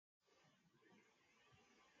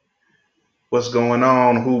What's going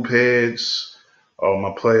on, hoop heads? All my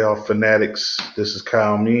playoff fanatics. This is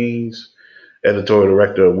Kyle Means, editorial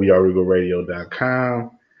director of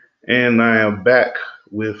WeAreEagleRadio.com, and I am back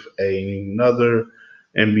with another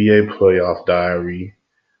NBA playoff diary.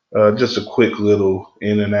 Just a quick little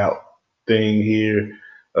in and out thing here.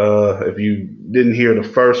 If you didn't hear the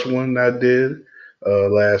first one I did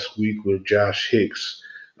last week with Josh Hicks,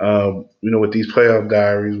 with these playoff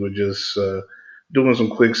diaries, we're just doing some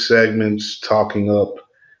quick segments, talking up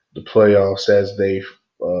the playoffs as they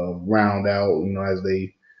round out, as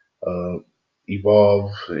they uh,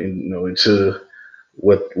 evolve, into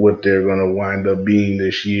what they're going to wind up being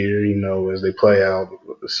this year, as they play out.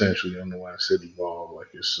 Essentially, I don't know why I said evolve, like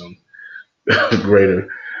it's some greater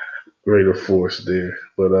greater force there.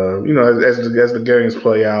 But as the games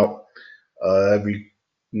play out, every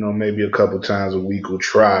maybe a couple times a week we'll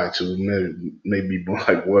try to maybe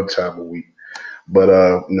like one time a week. But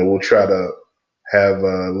we'll try to have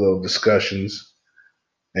little discussions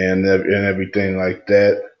and everything like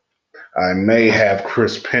that. I may have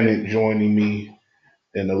Chris Pennant joining me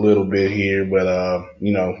in a little bit here, but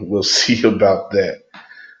we'll see about that.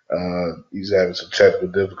 He's having some technical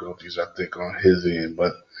difficulties, I think, on his end.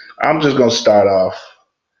 But I'm just gonna start off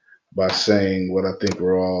by saying what I think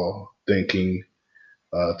we're all thinking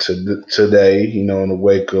today. In the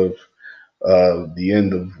wake of the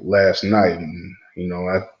end of last night, and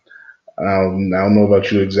I don't know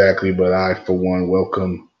about you exactly, but I, for one,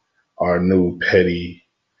 welcome our new petty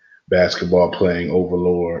basketball playing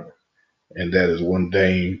overlord, and that is one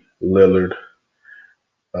Dame Lillard.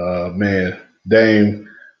 Man, Dame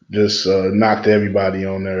just knocked everybody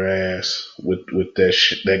on their ass with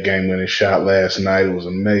that game winning shot last night. It was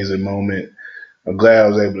an amazing moment. I'm glad I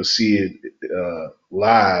was able to see it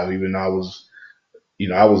live, even though I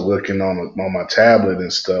was looking on my tablet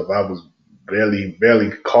and stuff. I was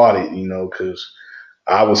barely caught it, because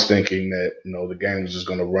I was thinking that the game was just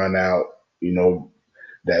going to run out,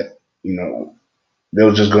 that there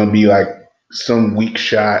was just going to be like some weak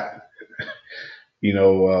shot,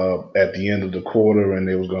 at the end of the quarter, and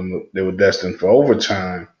they were destined for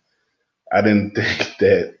overtime. I didn't think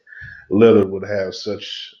that Lillard would have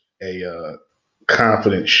such a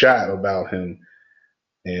confident shot about him,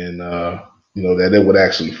 and that it would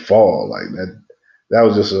actually fall like that. That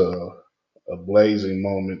was just a blazing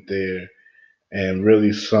moment there, and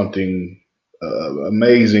really something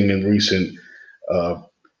amazing in recent uh,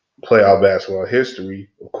 playoff basketball history.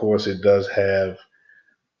 Of course, it does have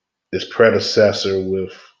its predecessor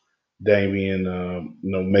with Damian,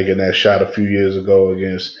 making that shot a few years ago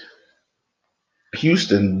against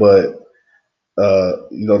Houston, but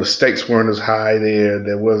the stakes weren't as high there.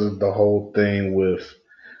 There wasn't the whole thing with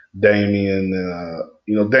Damian.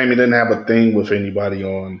 Damian didn't have a thing with anybody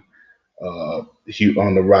on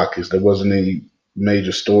the Rockets. There wasn't any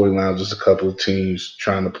major storylines. Just a couple of teams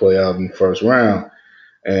trying to play out in the first round,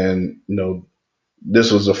 and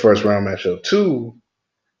this was a first round matchup too.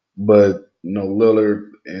 But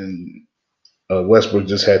Lillard and Westbrook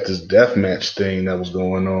just had this death match thing that was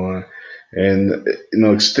going on, and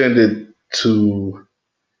to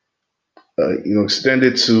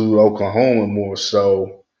extended to Oklahoma more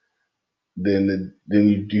so than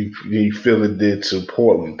you feel it did to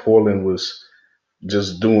Portland. Portland was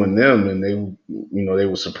just doing them, and they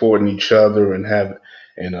were supporting each other and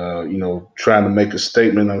trying to make a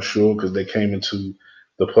statement. I'm sure because they came into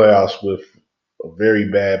the playoffs with a very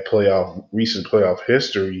bad recent playoff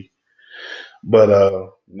history, but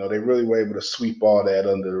they really were able to sweep all that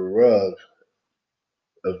under the rug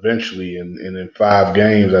eventually. And in 5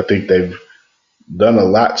 games, I think they've done a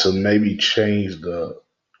lot to maybe change the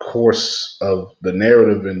course of the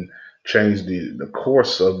narrative and change the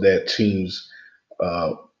course of that team's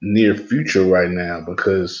uh, near future right now.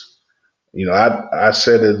 Because I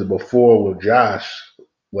said it before with Josh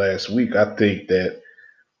last week. I think that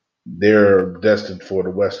they're destined for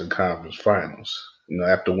the Western Conference Finals.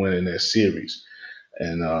 After winning that series,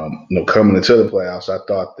 and coming into the playoffs, I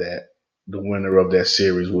thought that the winner of that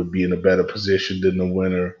series would be in a better position than the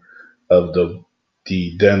winner of the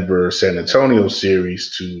Denver San Antonio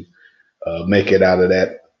series to make it out of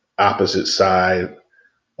that opposite side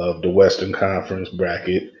of the Western Conference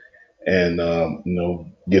bracket, and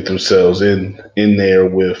get themselves in there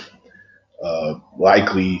with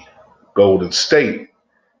likely Golden State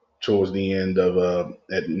towards the end of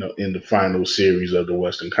in the final series of the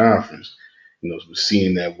Western Conference. We're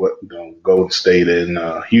seeing that what Golden State and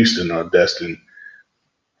Houston are destined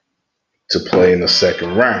to play in the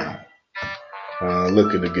second round.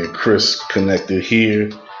 Looking to get Chris connected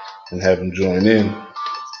here and have him join in.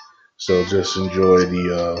 So just enjoy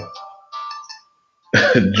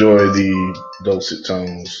enjoy the dulcet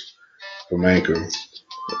tones from Anchor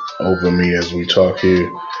over me as we talk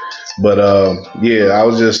here. But yeah, I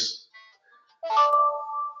was just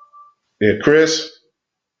yeah, Chris.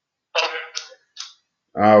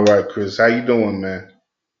 All right, Chris, how you doing, man?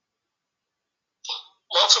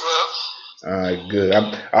 Not too bad. All right, good.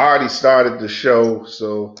 I already started the show,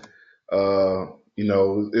 so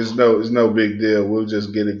it's no big deal. We'll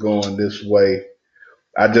just get it going this way.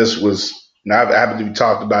 I just was not happen to be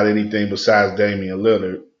talked about anything besides Damian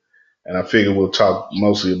Lillard, and I figured we'll talk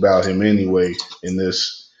mostly about him anyway in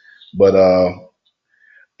this. But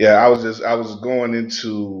yeah, I was going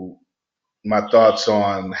into my thoughts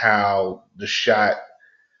on how the shot,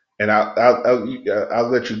 and I'll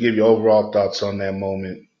let you give your overall thoughts on that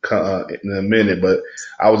moment in a minute. But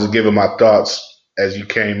I was just giving my thoughts as you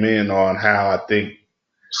came in on how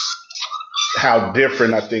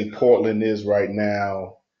different I think Portland is right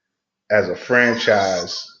now as a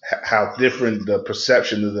franchise. How different the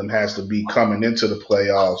perception of them has to be coming into the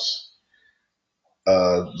playoffs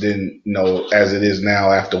than as it is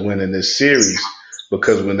now after winning this series.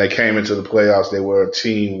 Because when they came into the playoffs, they were a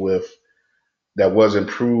team with that wasn't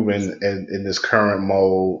proven in this current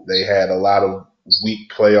mode. They had a lot of weak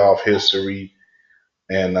playoff history,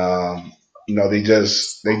 and they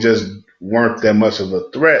just weren't that much of a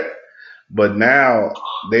threat. But now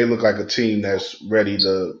they look like a team that's ready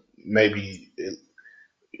to maybe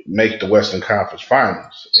make the Western Conference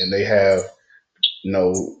Finals, and they have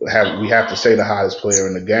have we have to say the hottest player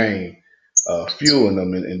in the game, fueling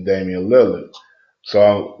them in Damian Lillard.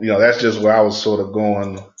 So that's just where I was sort of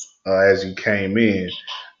going as you came in.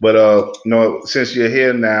 But since you're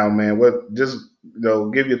here now, man, what just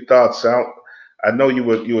give your thoughts out. I know you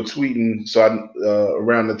were tweeting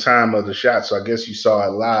around the time of the shot, so I guess you saw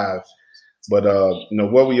it live. But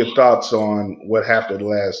what were your thoughts on what happened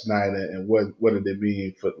last night, and what did it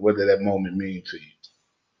mean for what did that moment mean to you?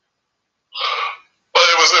 But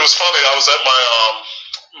it was funny. I was at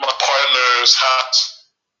my partner's house,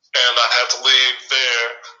 and I had to leave there.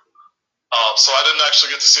 So I didn't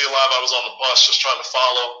actually get to see it live. I was on the bus just trying to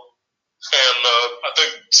follow. And I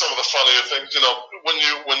think some of the funnier things, when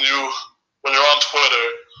you're on Twitter,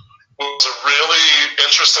 was a really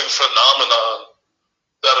interesting phenomenon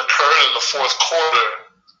that occurred in the fourth quarter,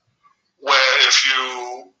 where if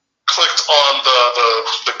you clicked on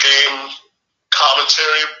the game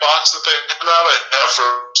commentary box that they have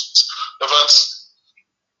for events,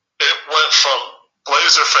 it went from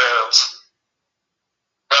Blazer fans,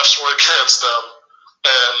 refs were against them,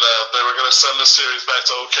 and they were going to send the series back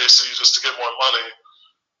to OKC just to get more money.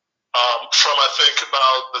 From I think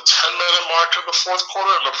about the 10-minute mark of the fourth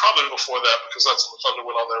quarter, and probably before that because that's when the Thunder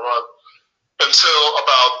went on their run, until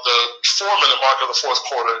about the 4-minute mark of the fourth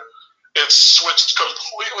quarter, it switched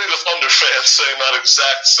completely to Thunder fans saying that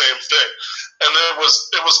exact same thing. And it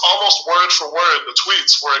was almost word for word. The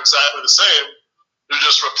tweets were exactly the same. You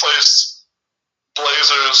just replaced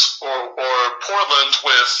Blazers or Portland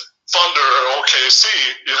with Thunder or OKC,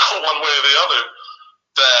 one way or the other.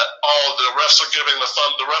 That the refs are giving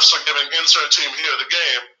the refs are giving insert team here the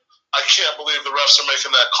game. I can't believe the refs are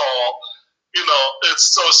making that call.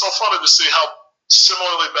 It's so funny to see how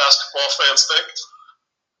similarly basketball fans think,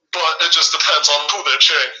 but it just depends on who they're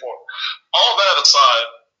cheering for. All that aside,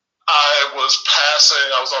 I was passing.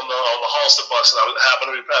 I was on the Halsted bus, and I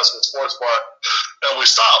happened to be passing a sports bar, and we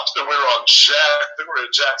stopped, and we were on I think we were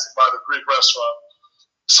in Jackson by the Greek restaurant,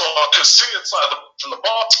 so I could see inside from the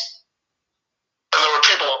bar, and there were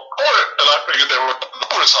people on court, and I figured they were in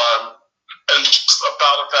overtime, and just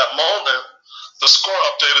about at that moment, the score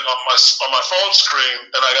updated on my phone screen,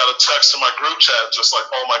 and I got a text in my group chat, just like,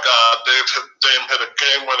 "Oh my God, Dame hit a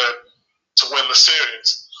game winner to win the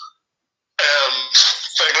series." And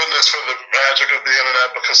thank goodness for the magic of the internet,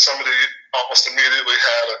 because somebody almost immediately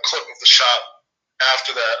had a clip of the shot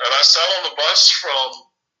after that. And I sat on the bus from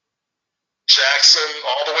Jackson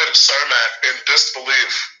all the way to Cermak in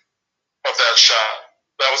disbelief of that shot.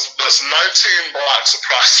 That's 19 blocks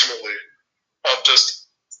approximately of just.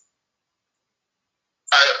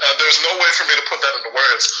 There's no way for me to put that into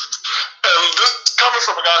words. And this coming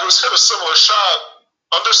from a guy who's hit a similar shot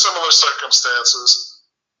under similar circumstances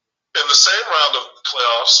in the same round of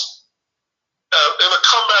playoffs in a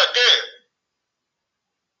comeback game.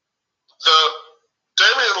 The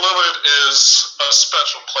Damian Lillard is a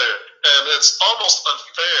special player, and it's almost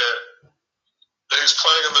unfair that he's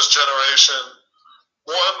playing in this generation.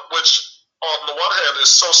 One which, on the one hand,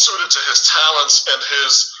 is so suited to his talents and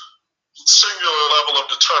his singular level of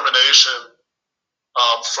determination,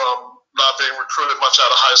 from not being recruited much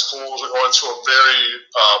out of high school to going to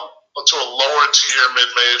a lower tier mid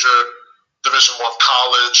major Division I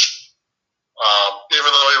college. Even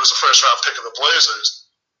though he was a first round pick of the Blazers,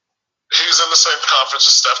 he's in the same conference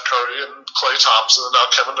as Steph Curry and Klay Thompson and now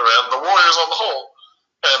Kevin Durant and the Warriors on the whole,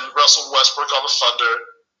 and Russell Westbrook on the Thunder.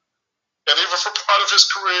 And even for part of his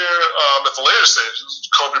career at the later stages,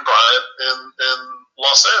 Kobe Bryant in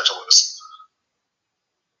Los Angeles.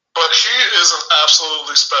 But he is an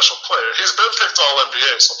absolutely special player. He's been picked All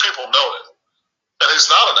NBA, so people know it. And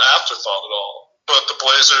he's not an afterthought at all. But the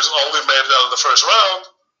Blazers only made it out of the first round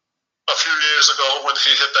a few years ago when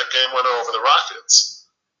he hit that game winner over the Rockets.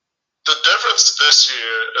 The difference this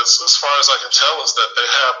year, as far as I can tell, is that they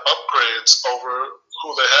have upgrades over who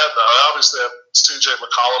they had now. They obviously have CJ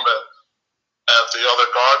McCollum at the other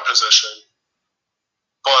guard position,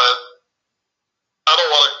 but I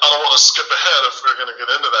don't want to skip ahead if we're going to get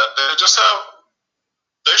into that.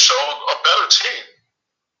 They showed a better team.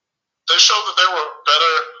 They showed that they were a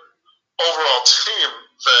better overall team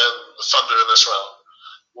than the Thunder in this round.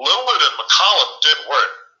 Lillard and McCollum did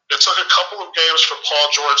work. It took a couple of games for Paul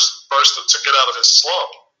George first to get out of his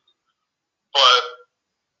slump, but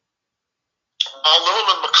while Lillard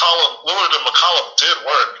and McCollum did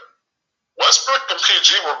work, Westbrook and PG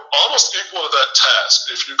were almost equal to that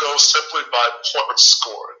task if you go simply by points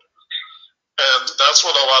scored. And that's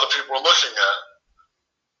what a lot of people are looking at.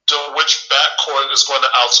 Which backcourt is going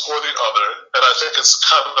to outscore the other. And I think it's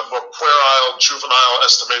kind of a puerile, juvenile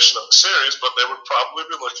estimation of the series, but they would probably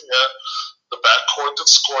be looking at the backcourt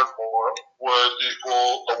that scored more would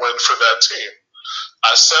equal a win for that team.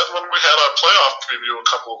 I said when we had our playoff preview a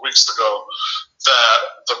couple of weeks ago that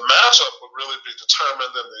the matchup would really be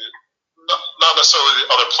determined in the not necessarily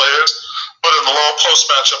the other players, but in the low post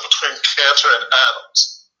matchup between Cantor and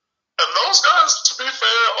Adams. And those guys, to be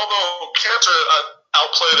fair, although Cantor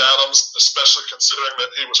outplayed Adams, especially considering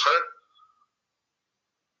that he was hurt,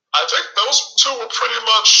 I think those two were pretty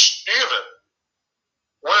much even.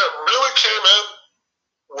 Where it really came in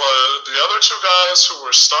were the other two guys who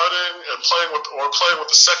were starting and playing with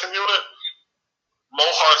the second unit, Mo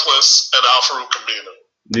Harkless and Al-Farouq Aminu.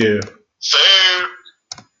 Yeah.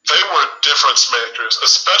 They were difference makers,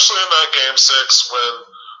 especially in that game 6 when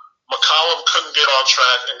McCollum couldn't get on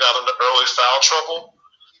track and got into early foul trouble.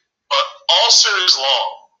 But all series long,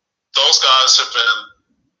 those guys have been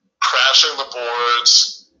crashing the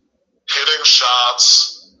boards, hitting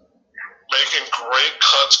shots, making great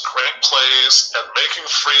cuts, great plays, and making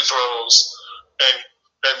free throws,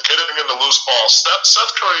 and getting into loose balls.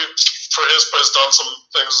 Seth Curry, for his part, has done some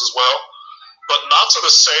things as well, but not to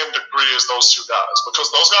the same degree as those two guys, because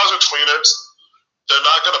those guys are tweeners. They're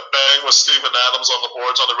not going to bang with Steven Adams on the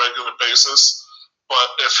boards on a regular basis. But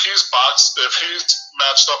if he's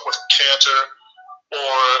matched up with Cantor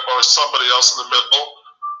or somebody else in the middle,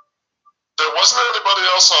 there wasn't anybody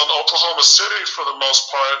else on Oklahoma City for the most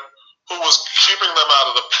part who was keeping them out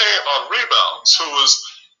of the paint on rebounds, who was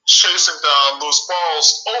chasing down loose balls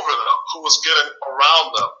over them, who was getting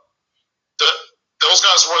around them. Those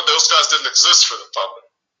guys didn't exist for the Thunder.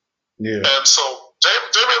 Yeah. And so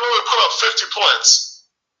Damian Lillard put up 50 points.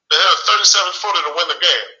 They had a 37-footer to win the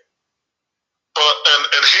game. But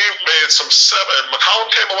and he made some 7. McCollum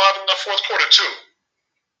came alive in the fourth quarter too.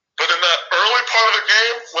 But in that early part of the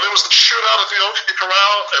game, when it was the shootout at the OK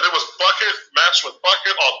Corral, and it was bucket matched with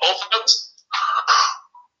bucket on both ends,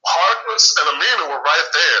 Harkless and Aminu were right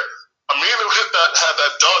there. Aminu had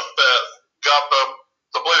that dunk that got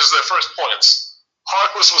the Blazers their first points.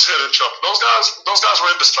 Harkless was hitting jump. Those guys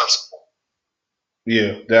were indispensable.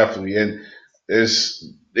 Yeah, definitely. And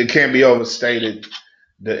it can't be overstated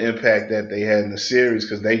the impact that they had in the series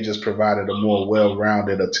because they just provided a more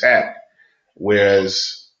well-rounded attack,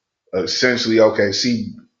 whereas essentially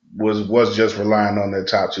OKC was just relying on their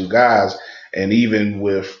top two guys, and even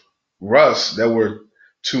with Russ, there were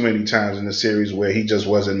too many times in the series where he just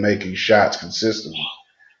wasn't making shots consistently,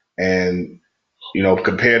 and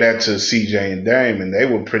compare that to CJ and Dame, and they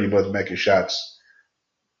were pretty much making shots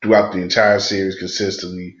throughout the entire series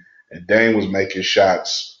consistently, and Dame was making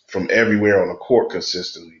shots from everywhere on the court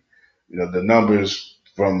consistently. The numbers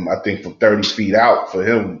from 30 feet out for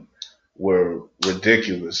him were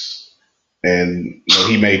ridiculous, and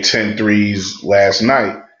he made 10 threes last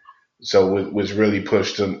night, so which really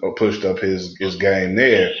pushed up his game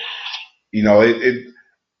there.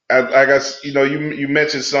 I guess you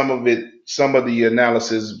mentioned some of the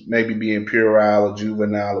analysis maybe being puerile or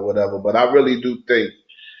juvenile or whatever, but I really do think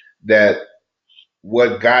that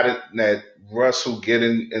what got it that Russell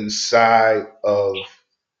getting inside of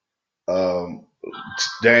um,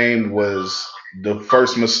 Dame was the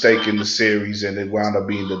first mistake in the series, and it wound up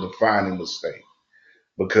being the defining mistake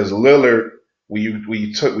because Lillard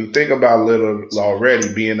we think about Lillard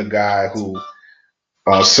already being a guy who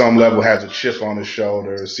on some level has a chip on his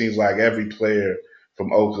shoulder. It seems like every player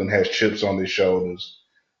from Oakland has chips on their shoulders,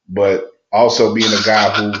 but also being a guy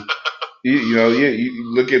who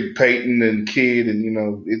you look at Peyton and Kidd, and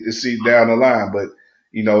it see down the line, but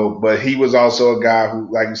he was also a guy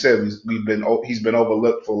who, like you said, he's been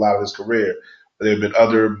overlooked for a lot of his career. There have been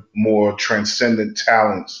other more transcendent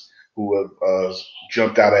talents who have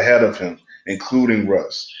jumped out ahead of him, including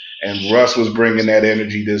Russ. And Russ was bringing that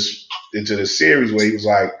energy into the series where he was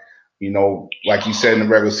like, like you said in the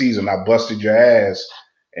regular season, I busted your ass,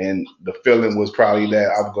 and the feeling was probably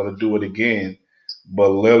that I'm going to do it again. But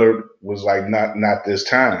Lillard was like, not this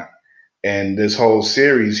time. And this whole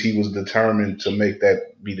series, he was determined to make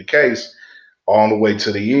that be the case all the way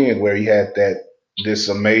to the end, where he had this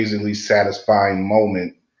amazingly satisfying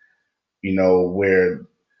moment, where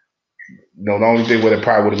the only thing would have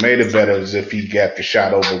probably would have made it better is if he got the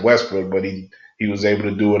shot over Westbrook, but he was able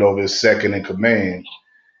to do it over his second in command.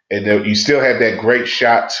 And then you still had that great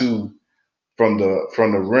shot too from the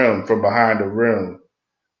rim, from behind the rim,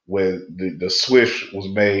 where the swish was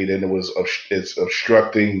made and it's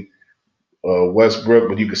obstructing Westbrook,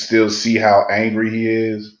 but you can still see how angry he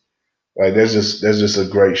is. Like there's just a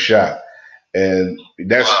great shot, and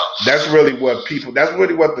that's really what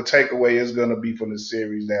the takeaway is going to be from the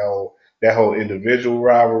series. That whole individual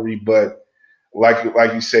rivalry, but like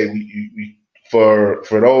you say, we for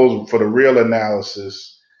the real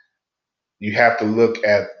analysis, you have to look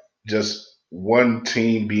at just one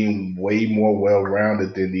team being way more well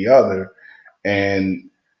rounded than the other, and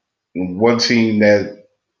one team that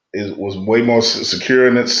was way more secure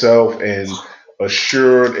in itself and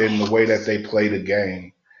assured in the way that they play the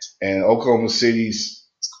game. And Oklahoma City's,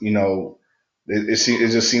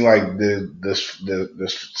 it just seemed like the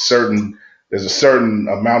certain there's a certain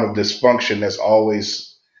amount of dysfunction that's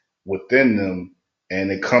always within them,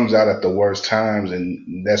 and it comes out at the worst times,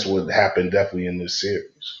 and that's what happened definitely in this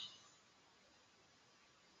series.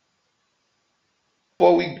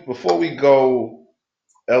 Before we go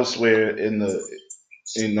elsewhere in the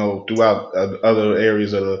throughout other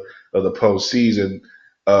areas of the postseason.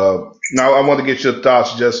 Now, I want to get your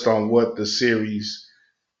thoughts just on what the series,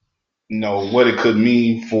 what it could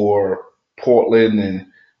mean for Portland, and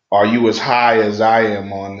are you as high as I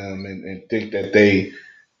am on them, and think that they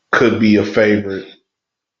could be a favorite?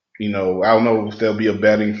 I don't know if they'll be a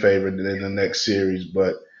betting favorite in the next series,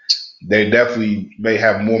 but they definitely may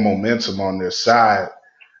have more momentum on their side,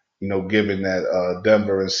 given that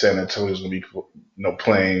Denver and San Antonio is going to be,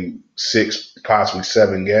 playing 6, possibly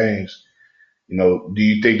 7 games. Do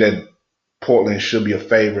you think that Portland should be a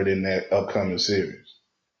favorite in that upcoming series?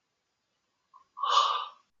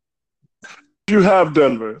 You have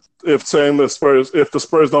Denver if the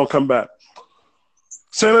Spurs don't come back.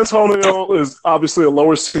 San Antonio is obviously a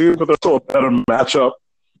lower seed, but they're still a better matchup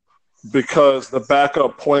because the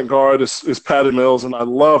backup point guard is Patty Mills, and I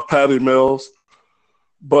love Patty Mills,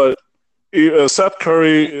 but Seth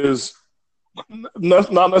Curry is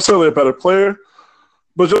not necessarily a better player,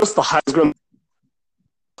 but just the Heisman.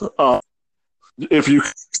 If you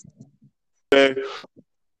say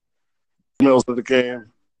Mills of the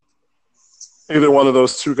game, either one of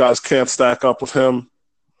those two guys can't stack up with him.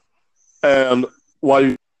 And while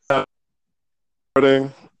you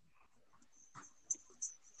the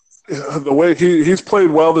way he's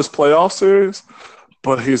played well this playoff series,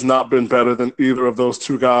 but he's not been better than either of those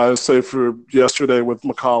two guys, save for yesterday with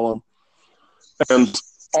McCollum. And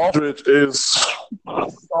Aldridge has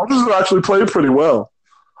actually played pretty well.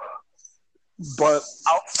 But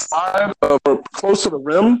outside of or close to the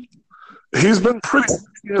rim, he has been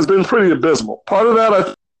pretty abysmal. Part of that, I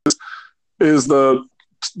think, is the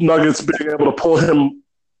Nuggets being able to pull him.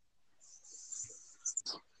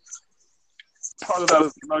 Part of that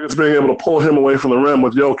is the Nuggets being able to pull him away from the rim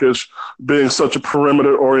with Jokic being such a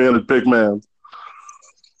perimeter-oriented big man.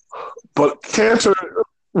 But Cantor's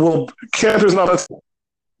not as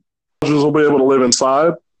will be able to live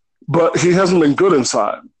inside, but he hasn't been good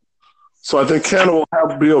inside. So I think Cantor will have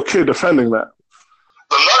to be okay defending that.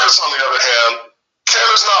 The Nuggets, on the other hand,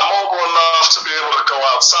 Cantor's not mobile enough to be able to go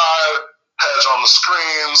outside, hedge on the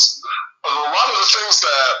screens. A lot of the things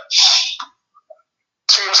that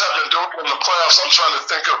teams have been doing in the playoffs, I'm trying to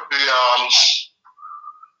think of the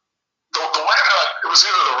way that it was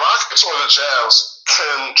either the Rockets or the Jazz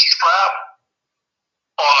can trap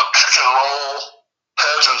on a pick and roll,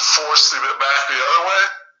 hedge and force it back the other way,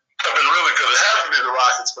 have been really good. It had to be the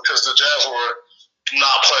Rockets because the Jazz were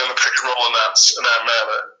not playing the pick and roll in that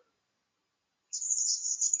manner.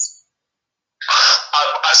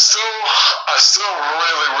 I still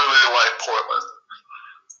really, really like Portland.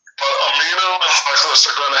 But Amino and Harkless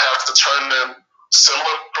are going to have to turn in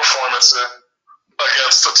similar performances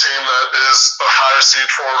against a team that is a higher seed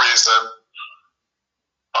for a reason.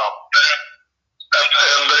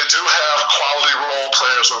 And they do have quality role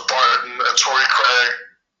players with Barton and Torrey Craig,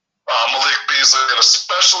 Malik Beasley, and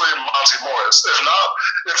especially Monty Morris.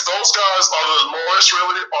 If those guys other than Morris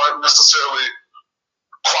really aren't necessarily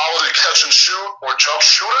quality catch and shoot or jump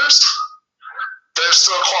shooters, they're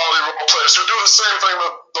still quality role players who do the same thing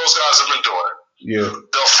that those guys have been doing. Yeah.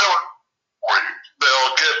 They'll fill it for you.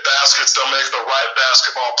 They'll get baskets. They'll make the right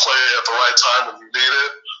basketball play at the right time when you need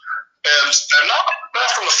it. And they're not back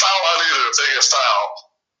from the foul line either if they get fouled.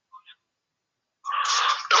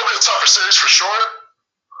 It'll be a tougher series for sure.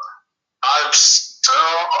 I would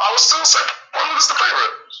still say Portland is the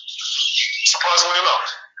favorite, surprisingly enough.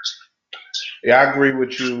 Yeah, I agree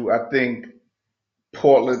with you. I think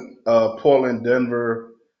Portland,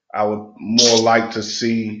 Denver, I would more like to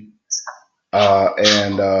see,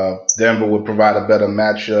 and Denver would provide a better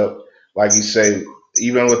matchup. Like you say,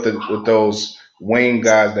 even with those wing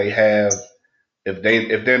guys they have, if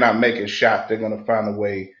they're not making shots, they're going to find a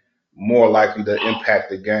way more likely to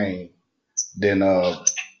impact the game than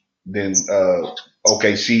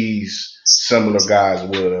OKC's similar guys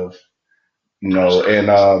would have.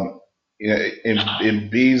 And in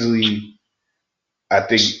Beasley, I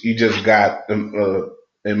think you just got in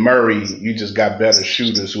Murray, you just got better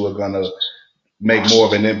shooters who are gonna make more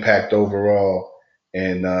of an impact overall.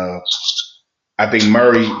 And I think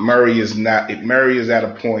Murray is not. Murray is at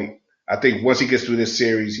a point. I think once he gets through this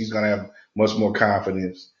series, he's gonna have much more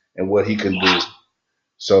confidence in what he can do.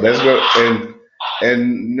 So that's what.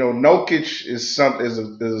 And Nokic is some is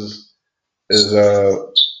a is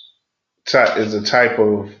a type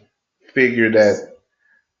of figure that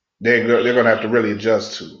they're going to have to really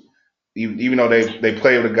adjust to. Even though they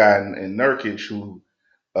play with a guy in Nurkic who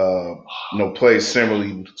uh, plays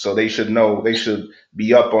similarly, so they should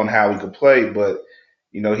be up on how he can play. But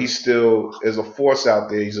he still is a force out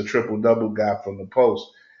there. He's a triple double guy from the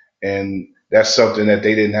post, and that's something that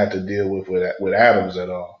they didn't have to deal with Adams at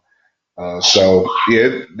all. So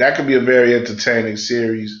yeah, that could be a very entertaining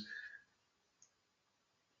series.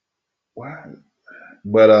 Why?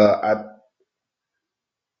 But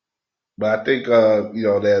I think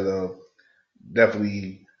that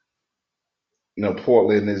definitely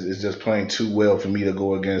Portland is just playing too well for me to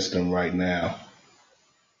go against them right now.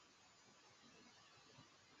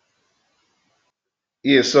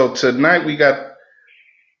 Yeah, so tonight we got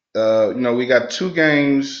two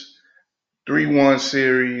games, 3-1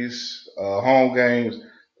 series, home games.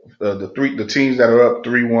 The teams that are up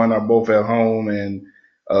 3-1 are both at home, and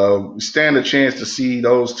we stand a chance to see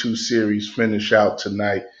those two series finish out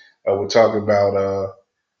tonight. We're talking about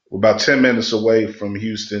we're about 10 minutes away from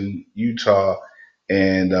Houston, Utah,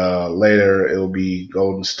 and later it'll be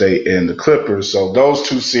Golden State and the Clippers. So those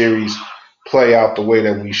two series play out the way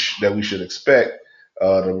that we should expect.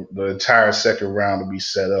 The entire second round to be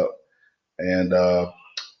set up, and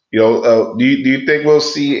do you think we'll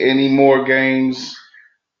see any more games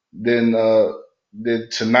than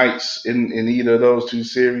tonight's in either of those two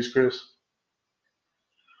series, Chris?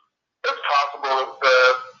 It's possible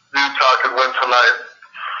that Utah could win tonight.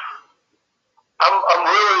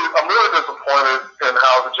 I'm really disappointed in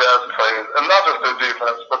how the Jazz played, and not just their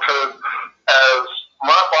defense, because as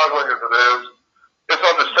mind-boggling as it is, it's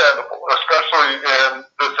understandable, especially in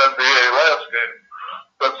this NBA landscape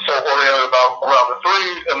that's so oriented around the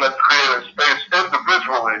three and then creating space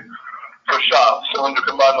individually for shots. So when you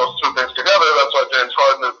combine those two things together, that's why James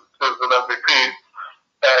Harden is an MVP,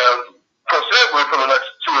 and foreseeably for the next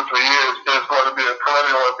 2 or 3 years is going to be a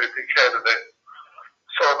perennial MVP candidate.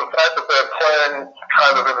 So the fact that they're playing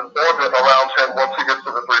kind of in an orbit around him once he gets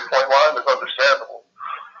to the three-point line is understandable.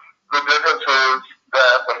 The difference is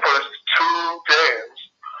that the first 2 games,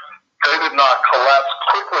 they did not collapse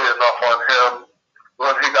quickly enough on him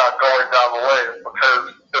when he got going down the lane.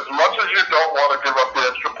 Because as much as you don't want to give up the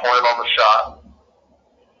extra point on the shot,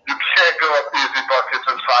 you can't give up easy buckets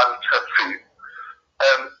inside of 10 feet.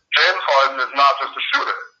 And James Harden is not just a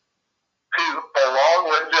shooter. He's a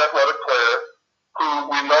long-range athletic player who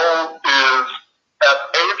we know is at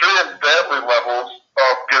Adrian Dantley levels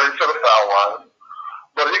of getting to the foul line,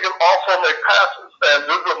 but he can also make passes. And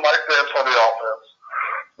this is a Mike D'Antoni offense,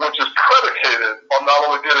 which is predicated on not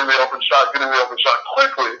only getting the open shot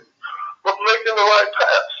quickly, but making the right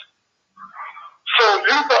pass. So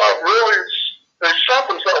Utah really, they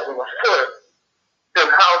shot themselves in the foot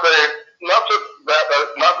in how they, not just that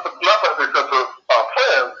defensive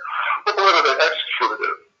plan, but the way that they executed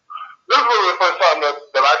it. This is really the first time that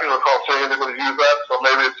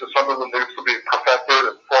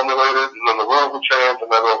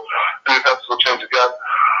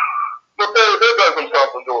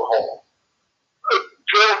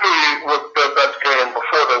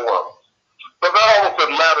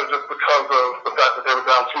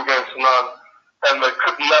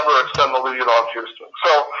never extend the lead on Houston.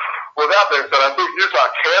 So, with that being said, I think Utah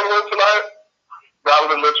can win tonight.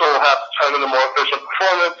 Donovan Mitchell will have to turn in a more efficient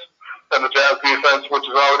performance, and the Jazz defense, which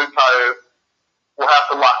is already tired, will have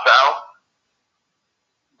to lock down.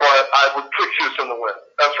 But I would pick Houston to win.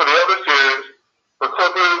 As for the other series, the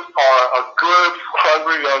Clippers are a good,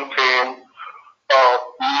 hungry young team of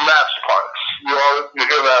match parts. You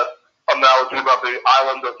hear that analogy about the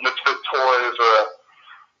island of misfit toys or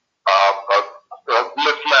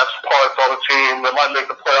mismatched parts on a team that might make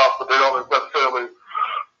the playoffs, but they don't necessarily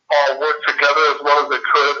all work together as well as they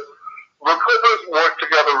could. The Clippers work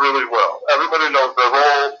together really well. Everybody knows their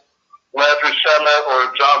role. Landry Shamet,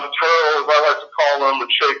 or John Turturro, as I like to call him,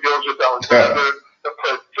 and Shea Gilgeous-Alexander, have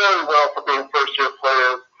played very well for being first-year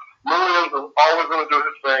players. Williams is always going to do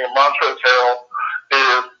his thing, and Montrezl Harrell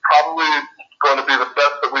is probably going to be the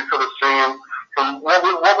best that we could have seen from what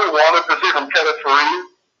we wanted to see from Kenneth Faried.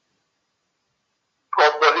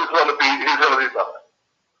 But he's going to be done.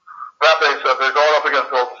 That being said, they're going up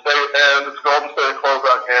against Golden State, and it's Golden State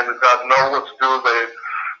closeout game. They've got to know what to do. They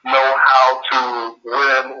know how to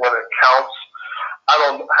win when it counts. I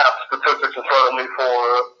don't have statistics in front of me for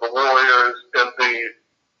the Warriors in the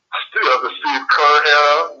Steve Kerr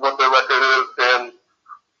era, what their record is in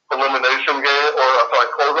elimination game, or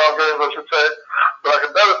closeout games, I should say. But I can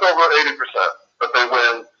bet it's over 80% that they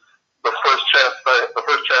win the first chance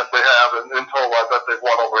they have, and in total, I bet they've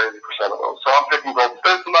won over 80% of those. So I'm picking Golden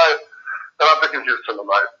State tonight, and I'm picking Houston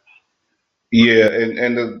tonight. Yeah,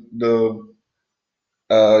 and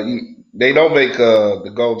they don't make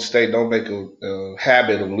the Golden State don't make a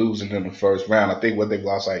habit of losing in the first round. I think what they've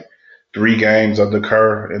lost like 3 games under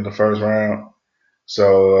Kerr in the first round.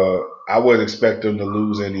 So I wouldn't expect them to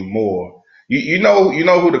lose any more. You know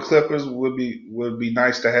who the Clippers would be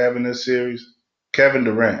nice to have in this series? Kevin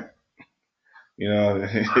Durant. You know,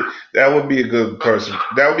 that would be a good person.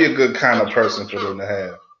 That would be a good kind of person for them to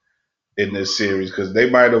have in this series because they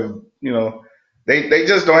might have, they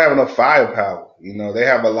just don't have enough firepower. They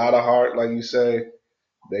have a lot of heart, like you say.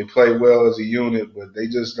 They play well as a unit, but they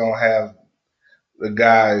just don't have the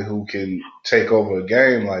guy who can take over a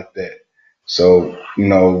game like that. So,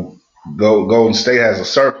 Golden State has a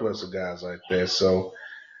surplus of guys like that. So,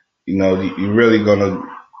 you're really gonna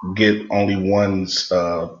get only one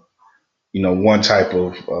type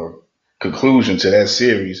of conclusion to that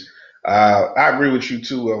series. I agree with you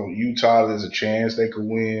too. Utah, there's a chance they could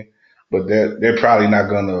win, but they're probably not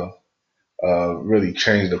gonna really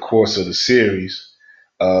change the course of the series.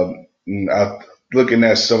 Looking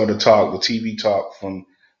at some of the TV talk from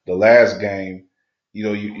the last game,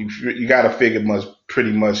 you got to figure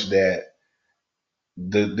pretty much that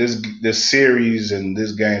this series and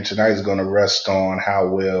this game tonight is going to rest on how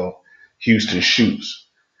well Houston shoots.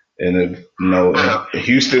 And if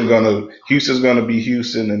Houston's gonna be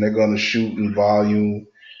Houston, and they're gonna shoot in volume.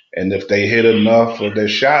 And if they hit enough of their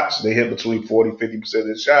shots, they hit between 40-50% of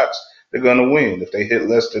their shots, they're gonna win. If they hit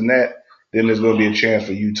less than that, then there's gonna be a chance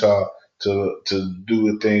for Utah to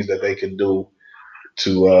do the things that they can do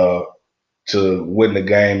to win the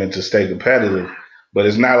game and to stay competitive. But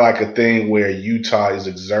it's not like a thing where Utah is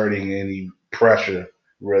exerting any pressure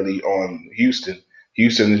really on Houston.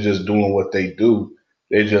 Houston is just doing what they do.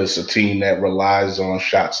 They're just a team that relies on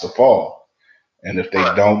shots to fall. And if they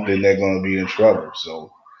don't, then they're going to be in trouble.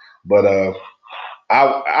 So, but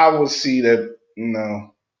I would see that,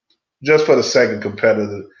 just for the sake of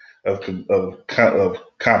competitive of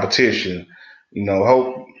competition,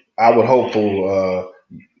 hope I would hope for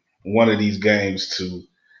one of these games to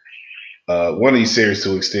one of these series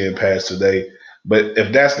to extend past today. But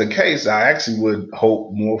if that's the case, I actually would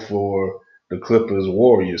hope more for the Clippers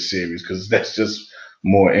Warriors series because that's just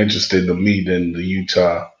more interesting to me than the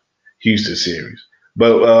Utah Houston series.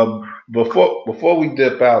 But before we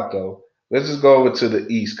dip out though, let's just go over to the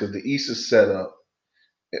East because the East is set up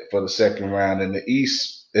for the second round, and the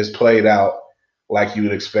East is played out like you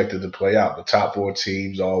would expect it to play out. The top 4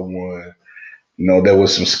 teams all won. There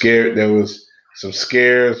was some scare. There was some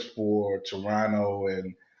scares for Toronto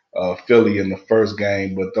and Philly in the first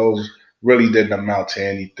game, but those really didn't amount to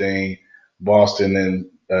anything. Boston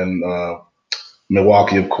and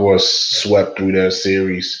Milwaukee, of course, swept through their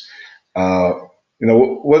series. Uh,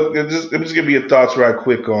 just give me your thoughts right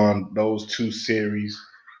quick on those 2 series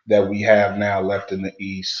that we have now left in the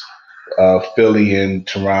East: Philly and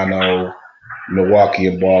Toronto, Milwaukee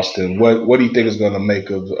and Boston. What do you think is going to make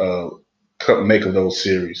of those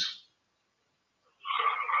series?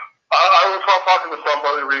 I was talking to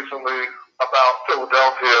somebody recently about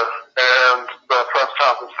Philadelphia and the press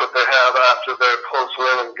conference that they had after their close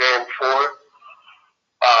win in Game 4,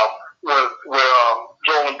 where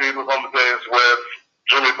Joel Embiid was on the days with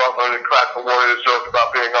Jimmy Butler and cracked the Warriors joke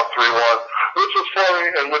about being up 3-1, which was funny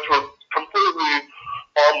and which was completely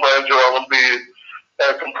on brand Joel Embiid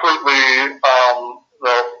and completely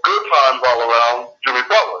good times all around Jimmy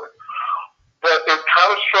Butler. But it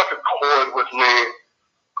kind of struck a chord with me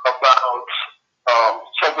about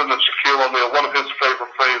something that Shaquille O'Neal, one of his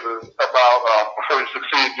favorite phrases about before you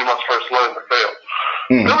succeed, you must first learn to fail.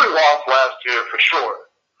 Really lost last year for sure.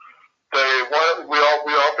 They weren't. We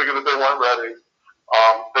all figured that they weren't ready.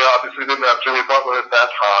 They obviously didn't have Jimmy Butler at that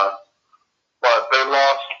time, but they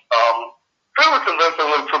lost fairly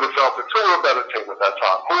convincingly to the Celtics, who were a better team at that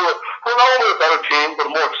time. Who were not only a better team, but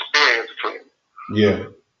a more experienced team. Yeah.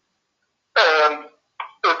 And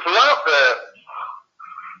it's not that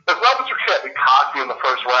you can't be cocky in the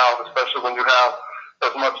first round, especially when you have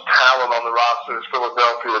as much talent on the roster as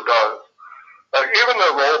Philadelphia does. Like even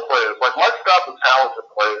their role players, like Mike Scott's a talented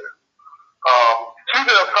player. TJ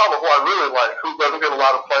Okonkwo, who I really like, who doesn't get a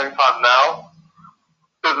lot of playing time now,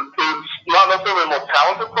 is not necessarily a more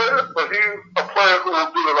talented player, but he's a player who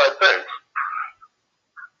will do the right things.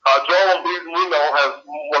 Joel Embiid, we know, is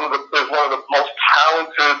one of the most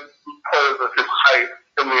talented players at his height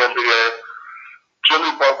in the NBA.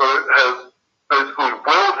 Jimmy Butler has basically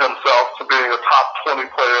willed himself to being a top 20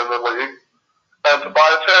 player in the league, and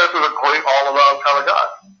Tobias Harris is a great all-around kind of guy.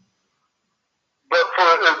 But for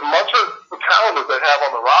as much as the talent that they have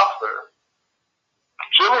on the roster,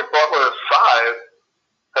 Jimmy Butler aside,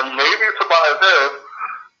 and maybe Tobias Harris,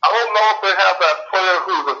 I don't know if they have that player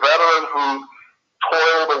who's a veteran, who's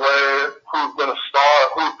toiled away, who's been a star,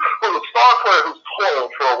 who's a star player who's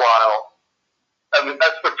toiled for a while, and the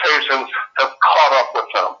expectations have caught up with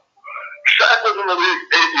him. Shaq was in the league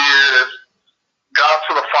 8 years, got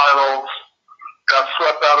to the finals, got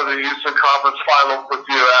swept out of the Eastern Conference Finals the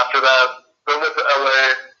year after that, then went to LA,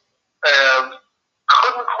 and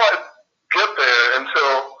couldn't quite get there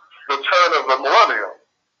until the turn of the millennium.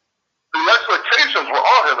 The expectations were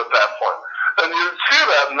on him at that point. And you see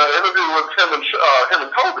that in the interview with him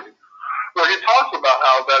and Kobe, where he talks about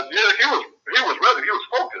how that year he was ready, he was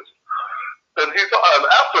focused. And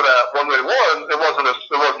after that, when they won, it wasn't as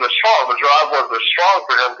strong. The drive wasn't as strong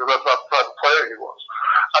for him because that's not the type of player he was.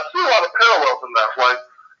 I see a lot of parallels in that. Like,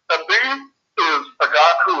 Embiid is a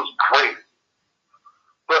guy who is great,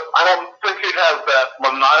 but I don't think he has that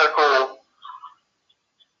maniacal,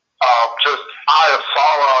 just eye of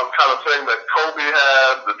Sauron kind of thing that Kobe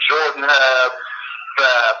had, that Jordan had,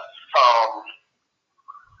 that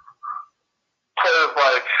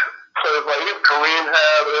players like even Kareem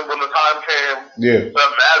had when the time came. Yeah.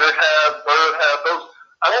 That Magic had, Bird had. Those.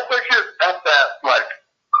 I don't think he's at that like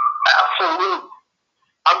absolute.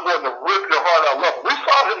 I'm going to rip your heart out level. We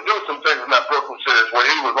saw him do some things in that Brooklyn series where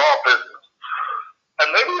he was all business, and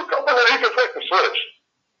maybe it's something that he can take the switch.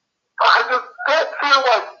 I just don't feel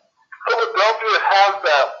like Philadelphia has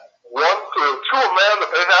that to a man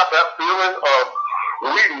that they have that feeling of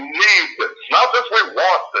we need this, not just we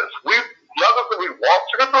want this. Not just that we want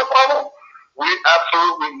to get to the finals, we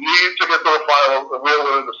absolutely need to get to the finals, and we're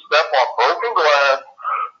willing to step on broken glass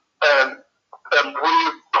and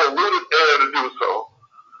breathe polluted air to do so.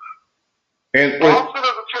 And Boston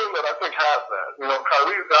is a team that I think has that. You know,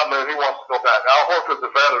 Kyrie's down there and he wants to go back. Al Horford's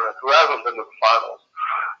a veteran who hasn't been to the finals.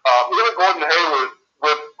 Even Gordon Hayward,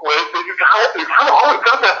 you kind of always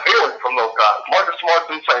got that feeling from those guys. Marcus Smart's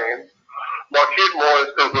insane. Marquise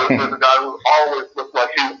Morris is a guy who always looks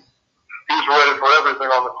like he's ready for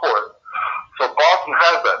everything on the court. So Boston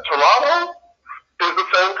has that. Toronto is the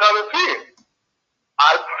same kind of team.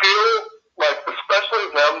 I feel like, especially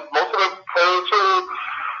them, most of the players who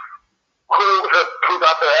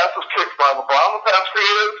got their asses kicked by LeBron the past few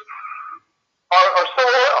years are still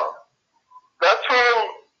around. That team,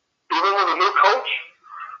 even with a new coach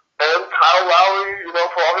and Kyle Lowry,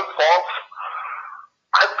 for all his faults,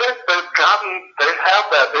 I think they have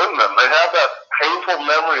that in them. They have that painful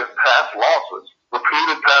memory of past losses,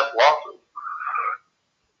 repeated past losses.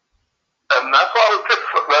 And that's why I picked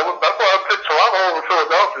Toronto over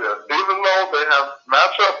Philadelphia. Even though they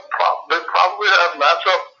probably have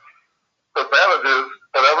matchup advantages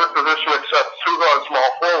at every position except two-guard small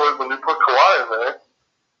forward when you put Kawhi in there,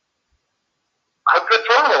 I picked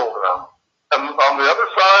Toronto over them. And on the other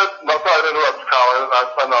side, not sorry to interrupt you, Colin,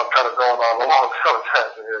 I know I'm kind of going on a long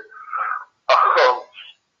tangent here.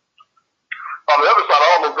 On the other side,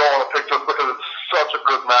 I almost don't want to pick just because it's such a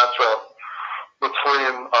good matchup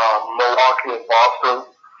between Milwaukee and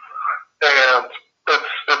Boston. And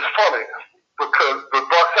it's funny because the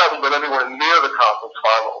Bucks haven't been anywhere near the conference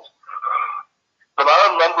finals. But I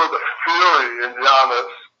remember the fury in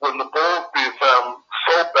Giannis when the Bulls beat them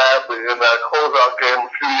so badly in that closeout game a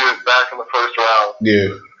few years back in the first round.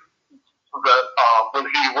 Yeah. That when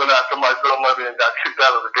he went after Mike Dunleavy and got kicked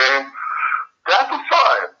out of the game, that's a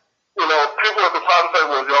sign. You know, people at the time say,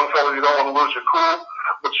 well, young fella, you don't want to lose your cool.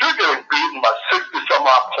 But you're getting beaten by 60 some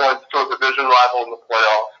odd points to a division rival in the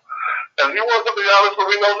playoffs. And he wasn't the Giannis that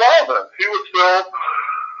we know now then. He was still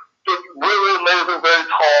just really amazing, very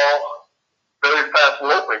tall, very fast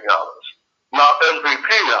loping Giannis. Not MVP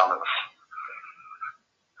Giannis.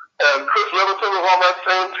 And Chris Middleton was on that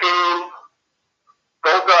same team.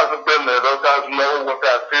 Those guys have been there. Those guys know what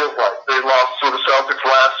that feels like. They lost to the Celtics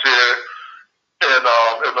last year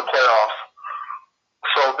in the playoffs.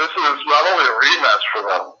 So this is not only a rematch for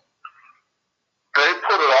them. They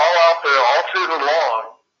put it all out there all season long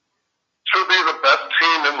to be the best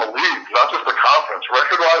team in the league, not just the conference.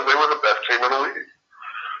 Record-wise, they were the best team in the league.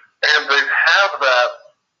 And they have that,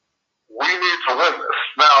 we need to win this.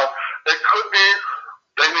 Now, it could be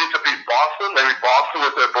they need to beat Boston, maybe Boston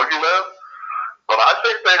with their boogeyman. But I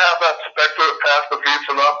think they have that specter past the beats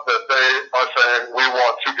enough that they are saying we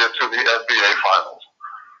want to get to the NBA Finals.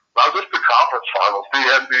 Not just the conference finals, the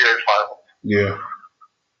NBA Finals. Yeah.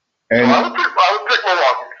 And so I would pick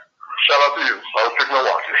Milwaukee. Shout out to you. I would pick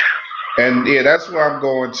Milwaukee. And yeah, that's where I'm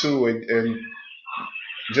going to. And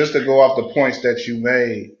just to go off the points that you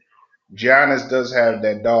made, Giannis does have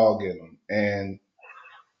that dog in him,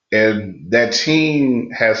 and that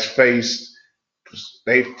team has faced.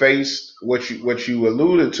 They faced what you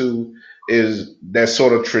alluded to is that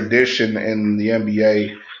sort of tradition in the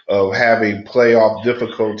NBA of having playoff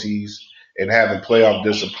difficulties and having playoff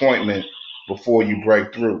disappointment before you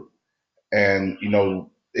break through. And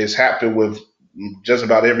it's happened with just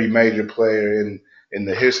about every major player in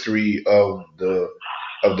the history of the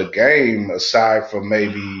game, aside from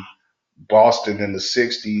maybe Boston in the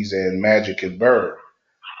 '60s and Magic and Bird,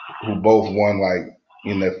 who both won like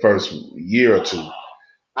in their first year or two.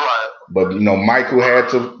 Right. But Michael had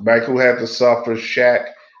to suffer.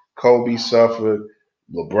 Shaq, Kobe suffered.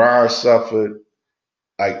 LeBron suffered.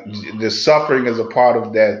 Like the suffering is a part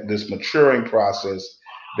of this maturing process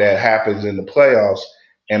that happens in the playoffs.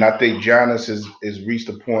 And I think Giannis has reached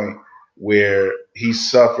a point where he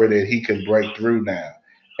suffered and he can break through now.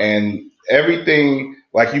 And everything,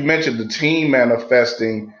 like you mentioned, the team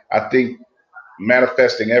manifesting, I think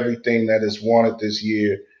manifesting everything that is wanted this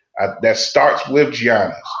year. That starts with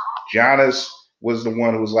Giannis. Giannis was the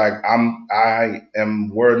one who was like, I am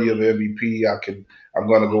worthy of MVP. I'm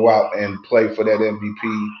going to go out and play for that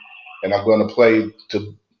MVP, and I'm going to play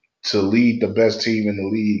to lead the best team in the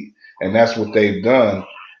league, and that's what they've done.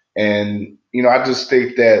 And I just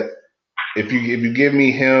think that if you give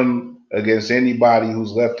me him against anybody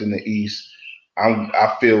who's left in the East,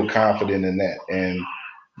 I feel confident in that. And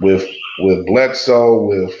with Bledsoe,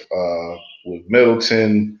 with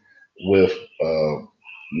Middleton, with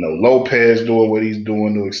Lopez doing what he's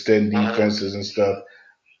doing to extend defenses and stuff,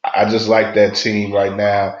 I just like that team right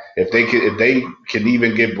now. If they can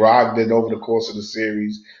even get Brogdon over the course of the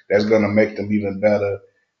series, that's going to make them even better.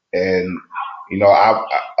 And like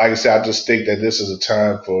I said, I just think that this is a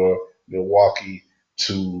time for Milwaukee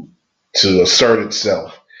to assert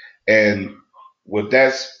itself. And with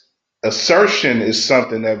that assertion is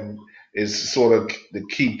something that is sort of that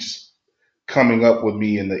keeps coming up with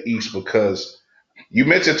me in the East because you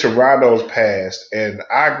mentioned Toronto's past, and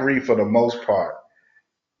I agree for the most part.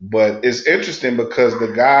 But it's interesting because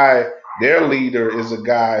their leader, is a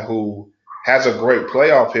guy who has a great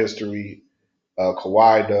playoff history.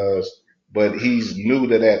 Kawhi does, but he's new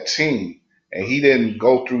to that team, and he didn't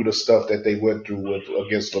go through the stuff that they went through with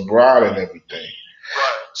against LeBron and everything.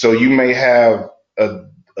 So you may have a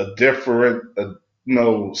different,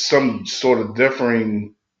 some sort of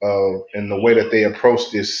differing in the way that they approach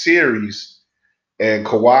this series. And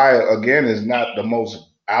Kawhi again is not the most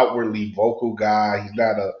outwardly vocal guy. He's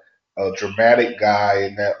not a dramatic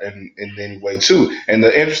guy in any way too. And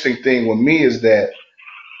the interesting thing with me is that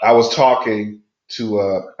I was talking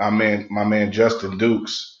to my man Justin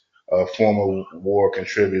Dukes, a former WARR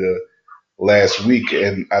contributor, last week,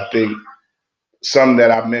 and I think something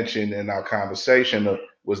that I mentioned in our conversation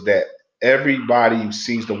was that everybody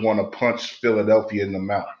seems to want to punch Philadelphia in the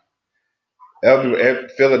mouth.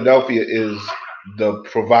 Philadelphia is the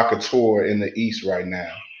provocateur in the East right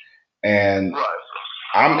now, and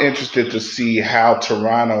I'm interested to see how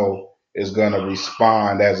Toronto is going to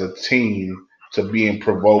respond as a team to being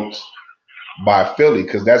provoked by Philly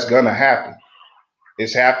because that's going to happen.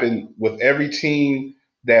 It's happened with every team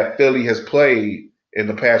that Philly has played in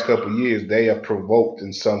the past couple of years. They have provoked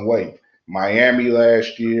in some way. Miami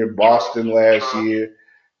last year, Boston last year,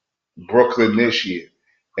 Brooklyn this year,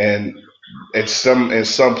 and at some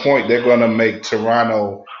point they're going to make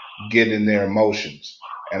Toronto get in their emotions.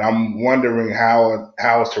 And I'm wondering how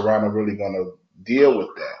is Toronto really going to deal with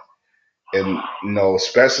that? And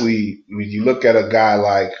especially when you look at a guy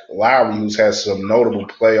like Lowry, who's had some notable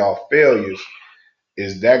playoff failures,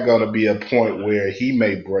 is that going to be a point where he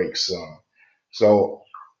may break some? So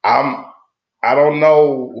I'm I don't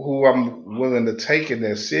know who I'm willing to take in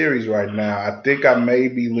that series right now. I think I may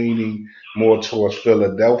be leaning more towards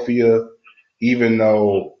Philadelphia, even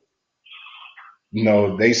though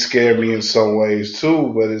they scare me in some ways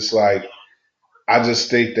too. But it's like I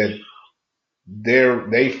just think that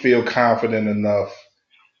they feel confident enough,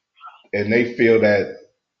 and they feel that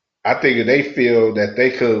I think they feel that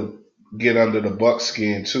they could get under the Bucks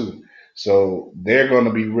skin too. So they're going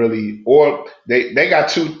to be really, or they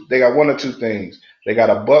got one or two things. They got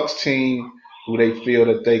a Bucks team who they feel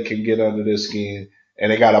that they can get under their skin,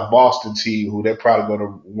 and they got a Boston team who they're probably going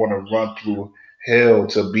to want to run through hell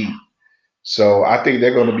to beat. So I think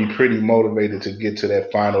they're going to be pretty motivated to get to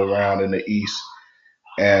that final round in the East.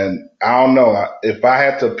 And I don't know if I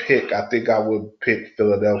had to pick. I think I would pick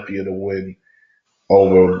Philadelphia to win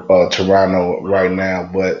over Toronto right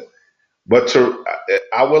now. But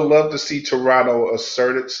I would love to see Toronto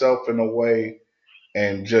assert itself in a way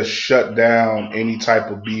and just shut down any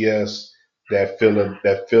type of BS that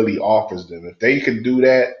Philly offers them. If they could do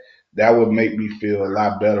that, that would make me feel a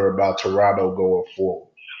lot better about Toronto going forward.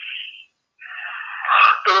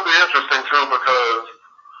 It'll be interesting too because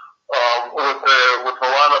with the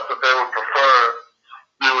lineup that they would prefer,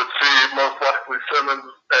 you would see most likely Simmons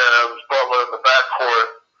and Butler in the backcourt,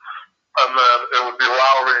 and then it would be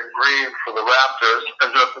Lowry and Green for the Raptors. And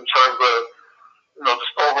just in terms of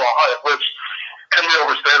just overall height, which can be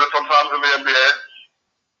overstated sometimes in the NBA,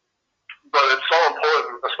 but it's so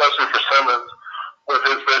important, especially for Simmons, with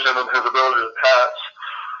his vision and his ability to pass,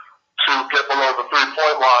 to get below the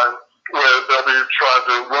 3-point line, where they'll be trying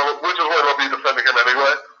to, which is where they'll be defending him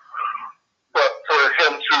anyway. But for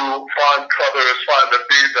him to find covers, find the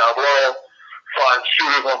feed down low, find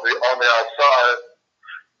shooters on the outside,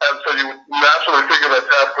 and so you naturally figure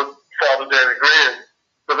that pass could fall to Danny Green,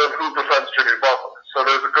 but then who defends Jimmy Butler? So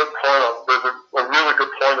there's a good point there's a really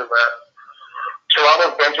good point in that.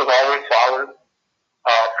 Toronto's bench is always solid.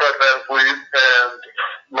 Fred VanVleet and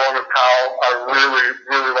Norman Powell, I really,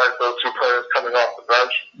 really like those two players coming off the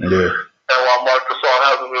bench. Yeah. And while Marc Gasol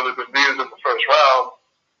hasn't really been needed in the first round,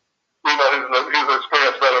 he's an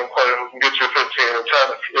experienced veteran player who can get you 15 and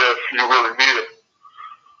 10 if you really need it.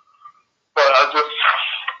 But I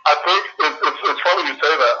think it's funny you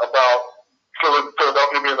say that about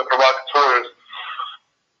Philadelphia being the provocateurs.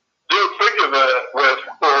 You would figure that with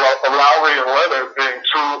Lowry and Leonard being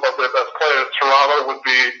two of their best players, Toronto would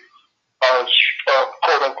be a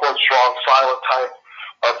quote unquote strong, silent type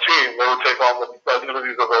team. They would take on the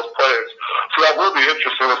identities of those players. So that will be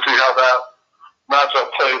interesting to see how that matchup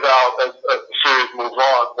plays out as the series moves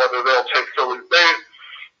on. Whether they'll take Philly's bait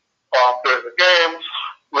during the games,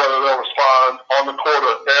 whether they'll respond on the court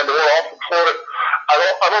and or off the court.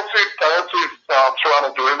 I don't see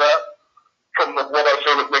Toronto doing that. From what I've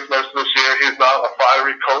seen with Nick Nurse this year, he's not a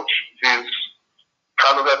fiery coach. He's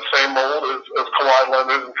kind of that same mold as Kawhi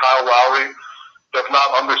Leonard and Kyle Lowry. They're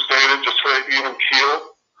not understated, just very even keeled.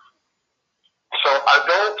 So I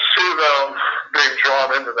don't see them being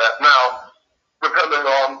drawn into that. Now, depending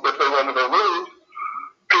on if they win or they lose,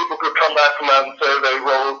 people could come back from that and say they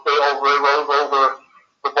rose over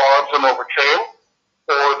the Bonds and overcame,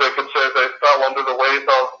 or they could say they fell under the weight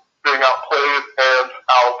of being outplayed and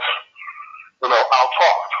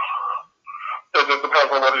out-talked. It just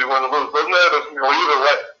depends on whether you win or lose. But it doesn't go either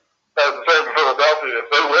way. As the same for Philadelphia, if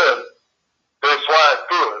they win, they swag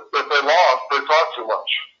through it. If they lost, they talk too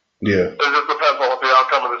much. Yeah. It just depends on what the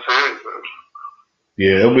outcome of the series is.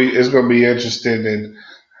 Yeah, it's gonna be interesting, and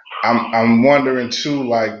I'm wondering too.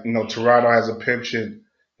 Like Toronto has a penchant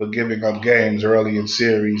for giving up games early in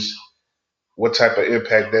series. What type of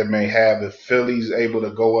impact that may have if Philly's able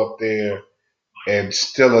to go up there and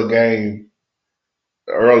steal a game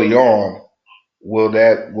early on? Will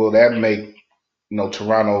that make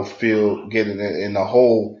Toronto feel getting in the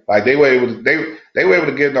hole? Like they were able to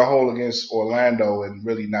get in the hole against Orlando and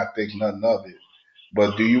really not think nothing of it.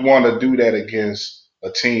 But do you want to do that against a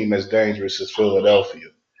team as dangerous as Philadelphia?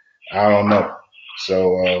 I don't know.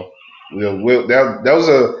 So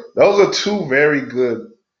those are two very good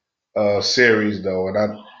series though,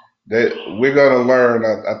 and we're gonna learn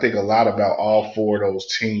I think a lot about all four of those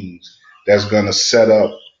teams. That's gonna set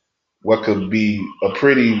up what could be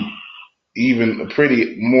even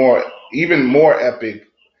more epic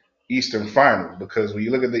Eastern Final, because when you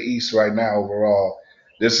look at the East right now overall,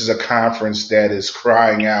 this is a conference that is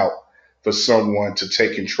crying out for someone to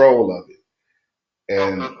take control of it.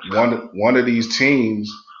 And one of these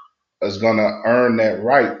teams is going to earn that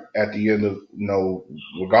right at the end of,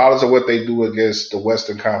 regardless of what they do against the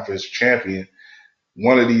Western Conference champion.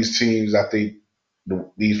 One of these teams, I think,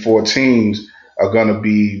 these four teams are going to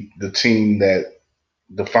be the team that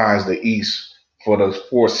defines the East for the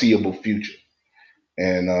foreseeable future.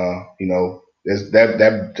 And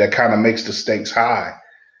that kind of makes the stakes high,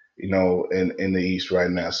 in the East right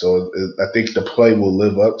now. So I think the play will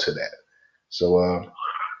live up to that. So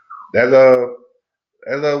that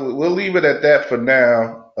we'll leave it at that for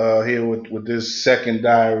now. Here with this second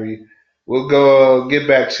diary, we'll go get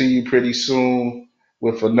back to you pretty soon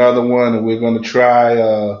with another one, and we're going to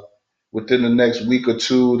try within the next week or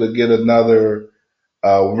two to get another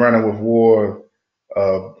running with war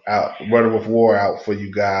running with war out for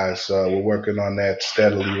you guys. We're working on that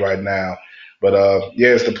steadily right now. But yeah,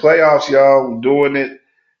 it's the playoffs, y'all. We're doing it.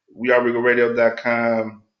 We are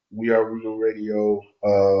RegalRadio.com. We are Regal Radio.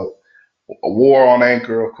 A War on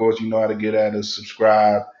Anchor, of course. You know how to get at us.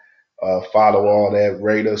 Subscribe, follow all that,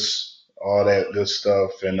 rate us, all that good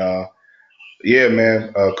stuff. And yeah,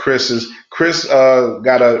 man. Chris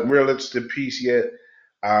got a real interesting piece yet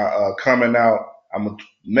coming out. I'm gonna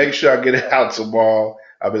make sure I get it out tomorrow.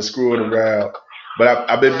 I've been screwing around, but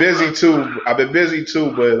I've been busy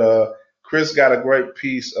too. But Chris got a great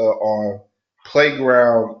piece on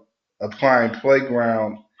playground, applying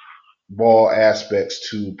playground ball aspects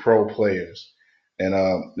to pro players. And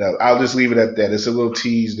now I'll just leave it at that. It's a little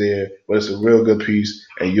tease there, but it's a real good piece,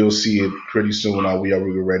 and you'll see it pretty soon on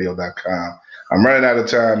weareregalradio.com. I'm running out of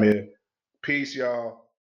time here. Peace, y'all.